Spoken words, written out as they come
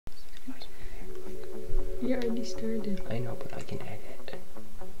You already started. I know, but I can edit.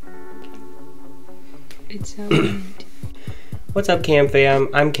 It's so neat. What's up, Cam fam?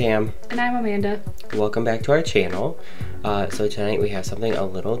 I'm Cam. And I'm Amanda. Welcome back to our channel. So tonight we have something a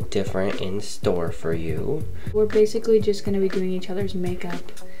little different in store for you. We're basically just going to be doing each other's makeup.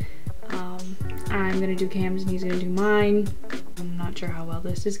 I'm going to do Cam's and he's going to do mine. I'm not sure how well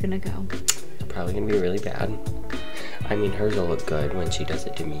this is going to go. It's probably going to be really bad. I mean, hers will look good when she does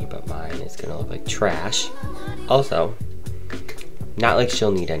it to me, but mine is going to look like trash. Also, not like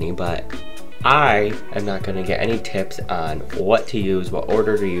she'll need any, but I am not going to get any tips on what to use, what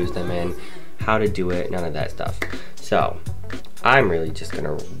order to use them in, how to do it, none of that stuff. So I'm really just going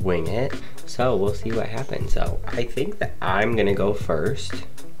to wing it. So we'll see what happens. So I think that I'm going to go first.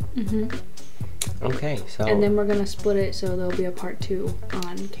 Okay, so. And then we're going to split it so there'll be a part 2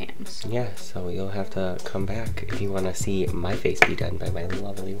 on Cam's. Yeah, so you'll have to come back if you want to see my face be done by my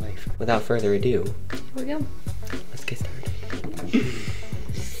lovely wife. Without further ado, Here we go. let's get started.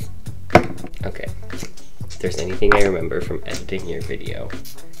 Okay, if there's anything I remember from editing your video,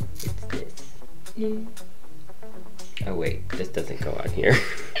 it's this. Yeah. Oh wait, this doesn't go on here.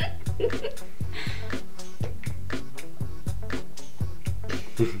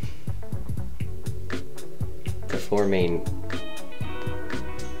 The 4 main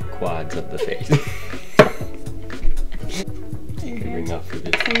quads of the face. You can ring up for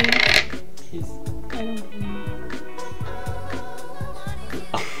this. He's. I don't know.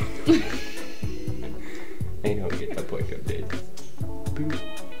 I don't get the point of this. Boop.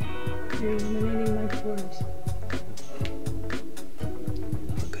 You're eliminating my pores.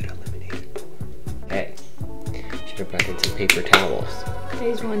 Love a good eliminated pore. Hey, should have brought in some paper towels.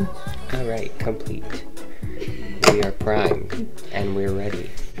 Phase 1. Alright, complete. We are primed and we're ready.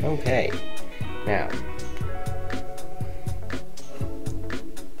 Okay, now.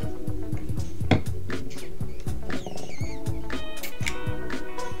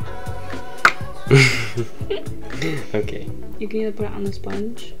 Okay. You can either put it on the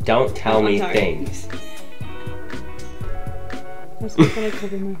sponge. Don't tell I'm me sorry. things. That's not gonna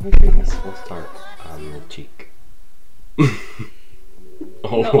cover my whole face. We'll start on the cheek.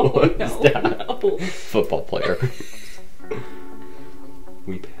 No, Stop. no. Football player.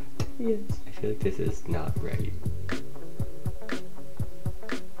 We pat. Yes. I feel like this is not right.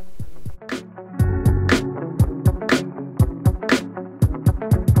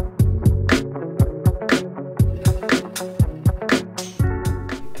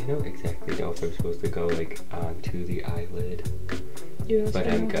 I don't exactly know if I'm supposed to go like onto the eyelid, but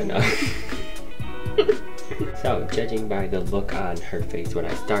I'm gonna. So, judging by the look on her face when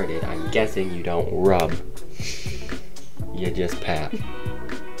I started, I'm guessing you don't rub. You just pat.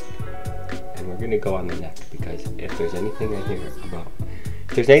 And we're gonna go on the neck because if there's anything I hear about,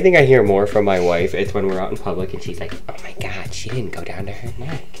 if there's anything I hear more from my wife, it's when we're out in public and she's like, oh my god, she didn't go down to her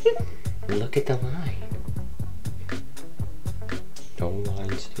neck. Look at the line. No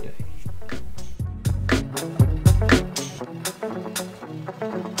lines today.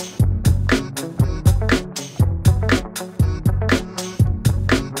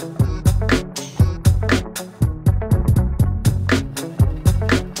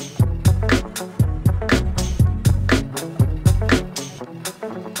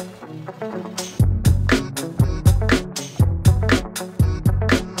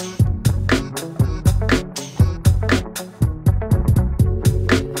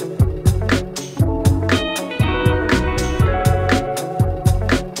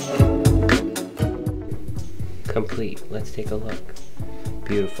 Complete. Let's take a look.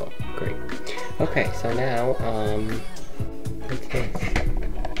 Beautiful. Great. Okay, so now, what's this?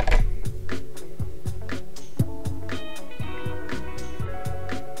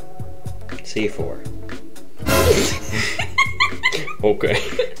 C4. Okay.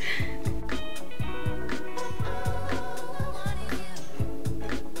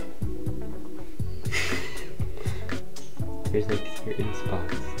 There's like certain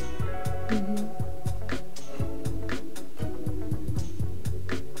spots.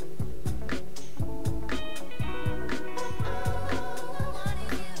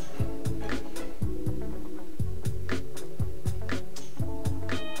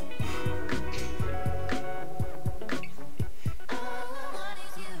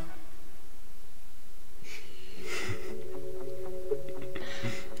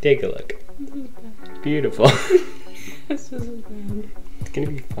 Take a look. Beautiful. This isn't bad. It's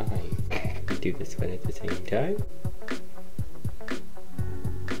gonna be fine. We do this one at the same time.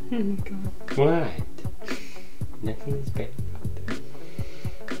 Oh my god. What? Nothing is bad about that.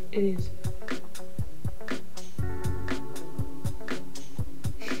 It is.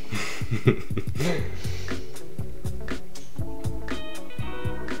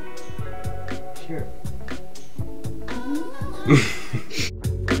 Trying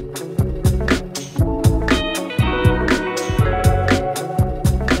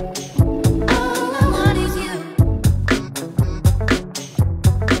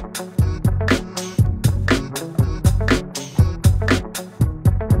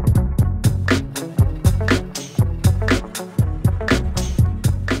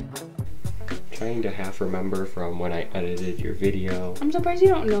to half remember from when I edited your video. I'm surprised you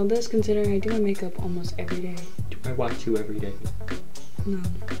don't know this, considering I do my makeup almost every day. Do I watch you every day? No.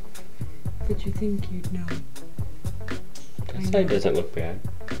 But you think you'd know. That side doesn't look bad.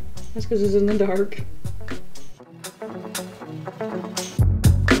 That's because it's in the dark.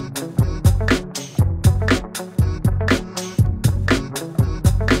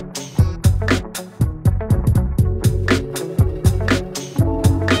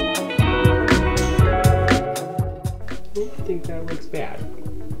 I think that looks bad.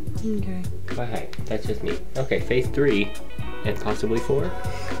 Okay. But hey, that's just me. Okay, phase 3 and possibly 4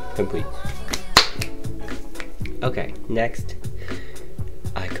 complete. Okay, next,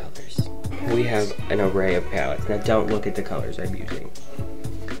 eye colors. We have an array of palettes. Now don't look at the colors I'm using.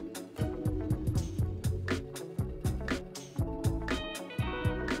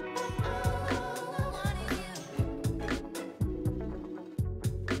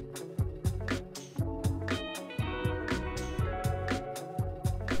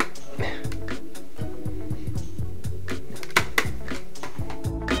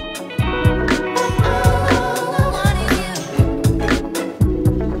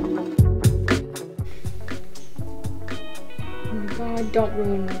 God, don't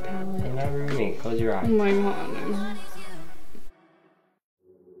ruin my palette. I'm not ruining it. Close your Oh eyes. my god.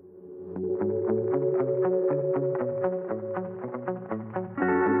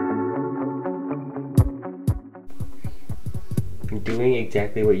 I'm doing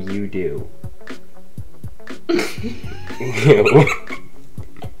exactly what you do.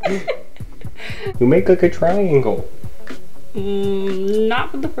 You make like a triangle.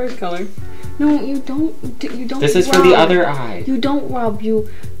 Not with the first color. No, you don't. You don't. This is rub. for the other eye. You don't rub. You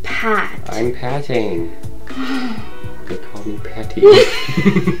pat. I'm patting. They call me Patty.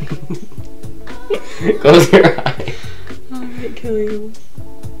 Close your eye. I might kill you.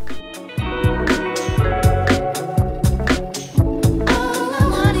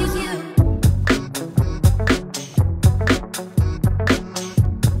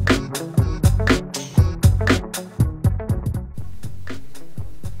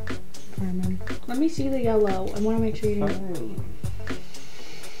 Let me see the yellow. I want to make sure you don't. Fine.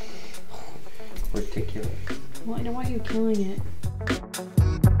 Ridiculous. Well, I don't want you killing it.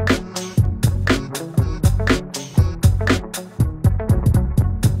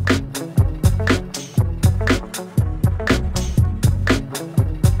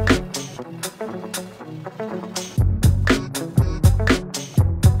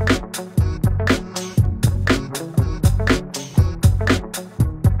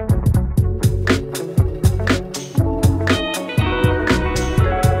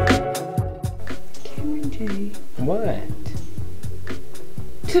 What?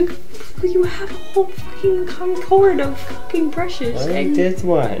 You have a whole fucking concord of fucking brushes. Like this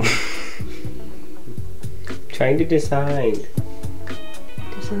one. Trying to decide.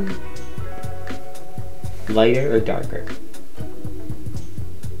 Decide. Lighter or darker?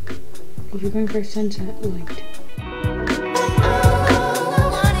 If you're going for sunset, light.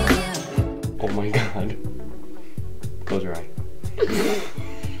 Oh my god. Close your eye.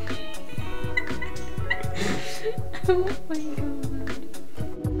 Oh my god.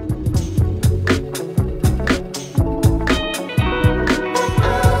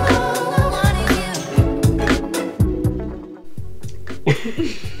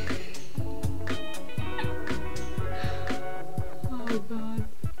 Oh god.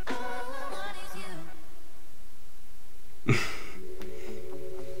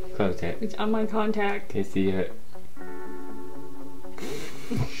 Close it. It's on my contact. Can you see it?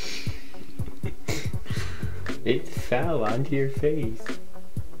 It fell onto your face.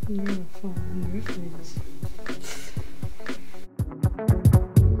 You're gonna fall on your face.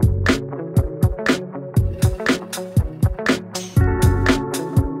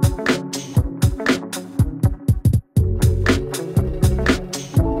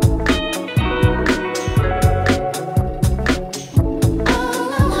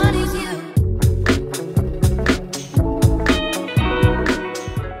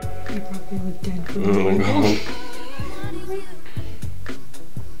 You probably look dead from Oh my the god.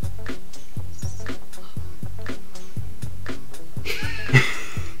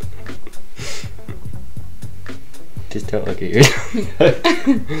 Just don't look at yourself. I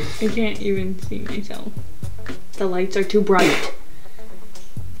can't even see myself. The lights are too bright.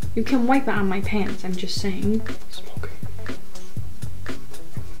 You can wipe it on my pants, I'm just saying. Smoking.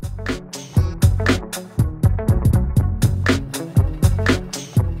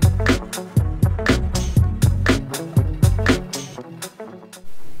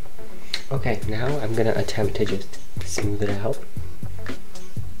 Okay, now I'm gonna attempt to just smooth it out.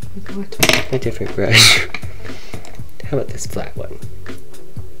 With what? A different brush. How about this flat one?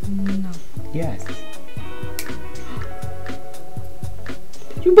 No. Yes.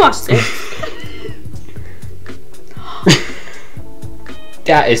 You bust it.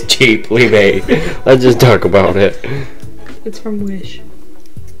 That is cheaply made. Let's just talk about it. It's from Wish.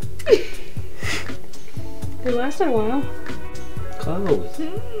 It lasted a while. Close.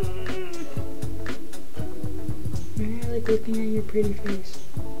 I like looking at your pretty face.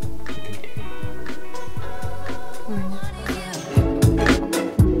 Fine.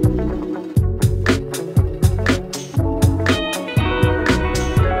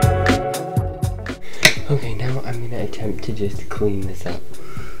 Okay, now I'm gonna attempt to just clean this up.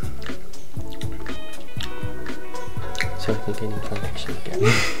 So I think I need foundation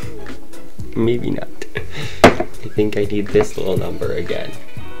again. Maybe not. I think I need this little number again.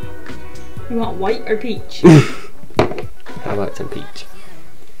 You want white or peach? How about some peach?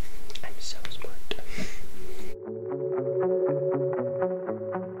 I'm so smart.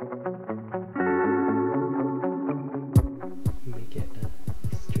 Make it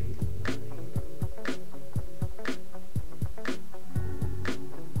a straight line.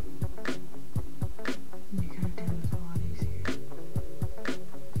 You could have done this a lot easier.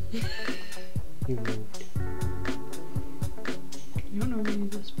 You moved. You don't normally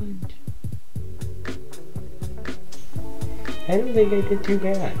use a sponge. I don't think I did too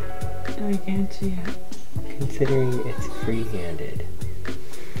bad, I can't see it. considering it's free-handed.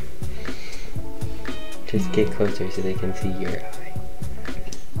 Just get closer so they can see your eye.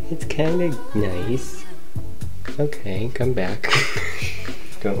 It's kind of nice. Okay, come back.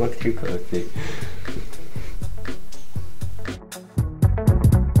 Don't look too closely.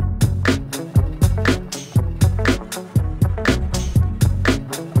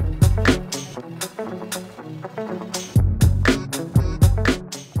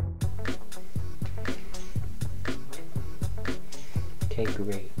 Okay,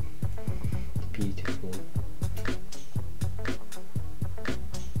 great. Beautiful.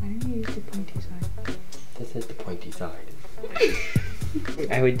 Why didn't you use the pointy side? This is the pointy side.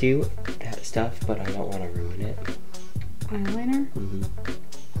 I would do that stuff, but I don't want to ruin it. Eyeliner? Mm-hmm.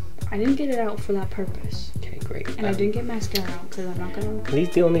 I didn't get it out for that purpose. Okay, great. And I didn't get mascara out because I'm not gonna. Are these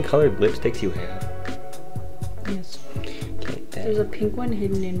the only colored lipsticks you have? Yes. Okay, There's a that. pink one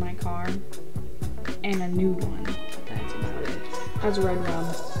hidden in my car. And a nude one. That's about it. That's a red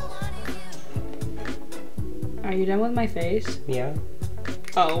rub. Are you done with my face? Yeah.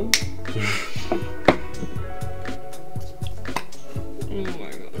 Oh. Oh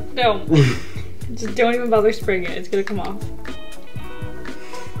my god. Don't. Just don't even bother spraying it. It's gonna come off.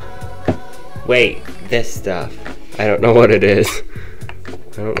 Wait, this stuff. I don't know what it is. I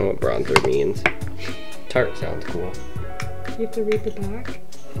don't know what bronzer means. Tarte sounds cool. You have to read the back.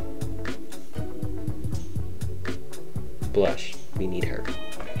 Blush. We need her.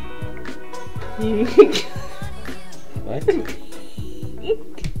 Pink. What?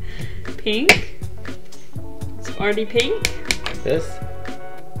 Pink? It's already pink? This?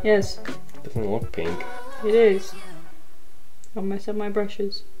 Yes, Doesn't look pink. it is. Don't mess up my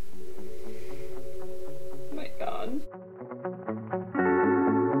brushes. Oh my god.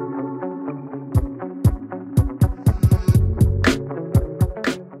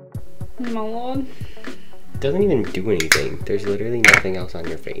 My lord. Doesn't even do anything. There's literally nothing else on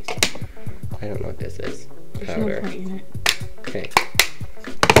your face. I don't know what this is. There's Powder. no point in it. Okay.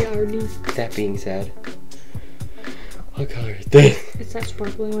 Yeah, already. That being said, what color is this? It's that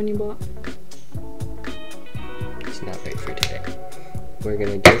sparkly one you bought. It's not right for today. We're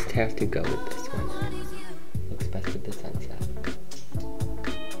gonna just have to go with this one. Looks best with the sunset.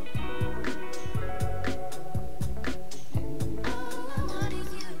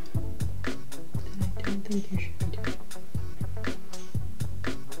 I don't think you should do it.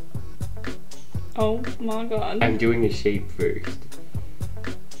 Oh my god. I'm doing a shape first.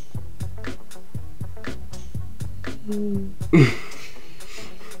 Mm.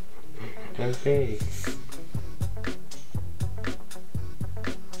 Okay.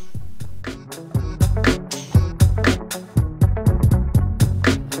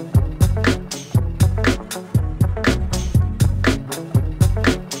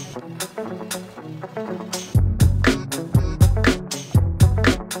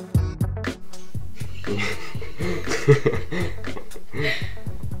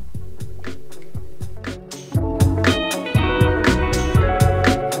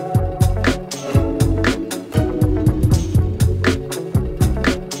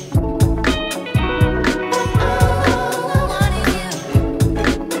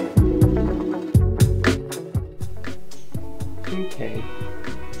 Okay.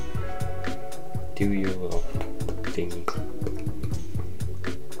 Do your little thingy.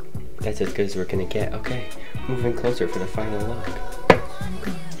 That's as good as we're gonna get. Okay, moving closer for the final look.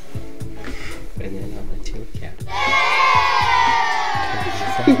 And then I'll let you look at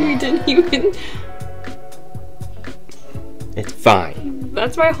it. We didn't even. It's fine.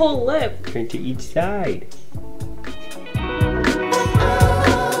 That's my whole lip. Turn to each side.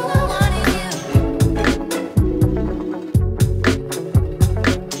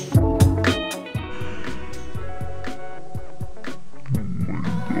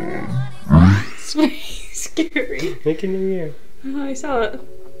 It's scary. Look in the mirror. Oh, I saw it.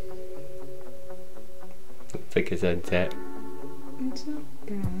 It's like a sunset. It's not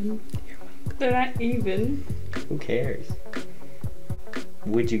bad. They're not even. Who cares?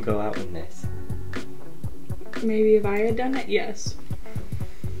 Would you go out in this? Maybe if I had done it, yes.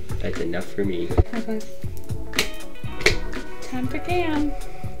 That's enough for me. Okay. Time for Cam.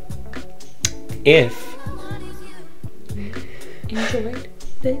 If Enjoyed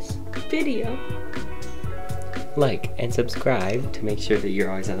this video. like and subscribe to make sure that you're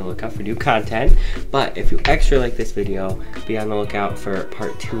always on the lookout for new content. But if you extra like this video, be on the lookout for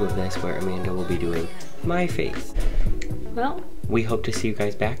part 2 of this, where Amanda will be doing my face. Well, We hope to see you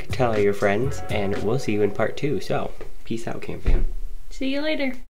guys back. Tell all your friends, and we'll see you in part 2. So, peace out, Cam fam. see you later.